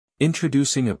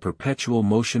Introducing a perpetual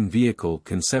motion vehicle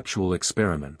conceptual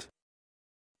experiment.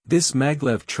 This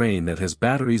maglev train that has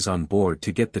batteries on board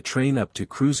to get the train up to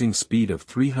cruising speed of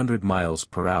 300 miles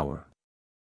per hour.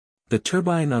 The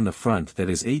turbine on the front that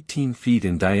is 18 feet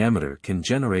in diameter can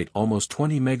generate almost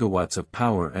 20 megawatts of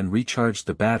power and recharge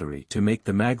the battery to make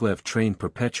the maglev train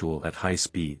perpetual at high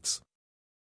speeds.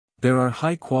 There are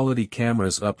high-quality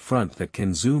cameras up front that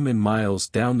can zoom in miles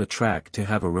down the track to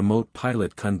have a remote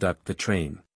pilot conduct the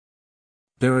train.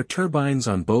 There are turbines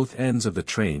on both ends of the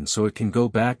train so it can go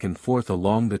back and forth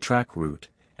along the track route,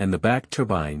 and the back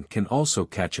turbine can also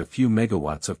catch a few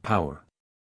megawatts of power.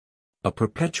 A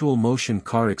perpetual motion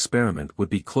car experiment would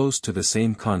be close to the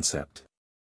same concept.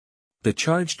 The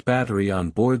charged battery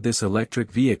on board this electric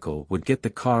vehicle would get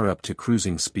the car up to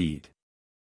cruising speed.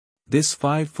 This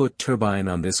 5-foot turbine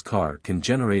on this car can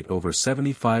generate over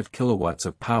 75 kilowatts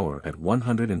of power at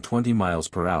 120 miles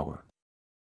per hour.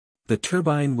 The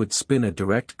turbine would spin a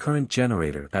direct current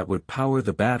generator that would power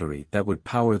the battery that would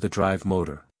power the drive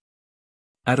motor.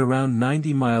 At around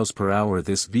 90 miles per hour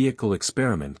this vehicle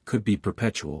experiment could be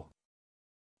perpetual.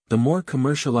 The more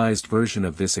commercialized version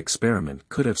of this experiment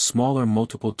could have smaller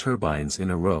multiple turbines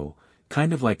in a row,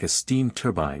 kind of like a steam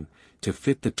turbine, to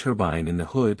fit the turbine in the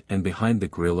hood and behind the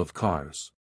grille of cars.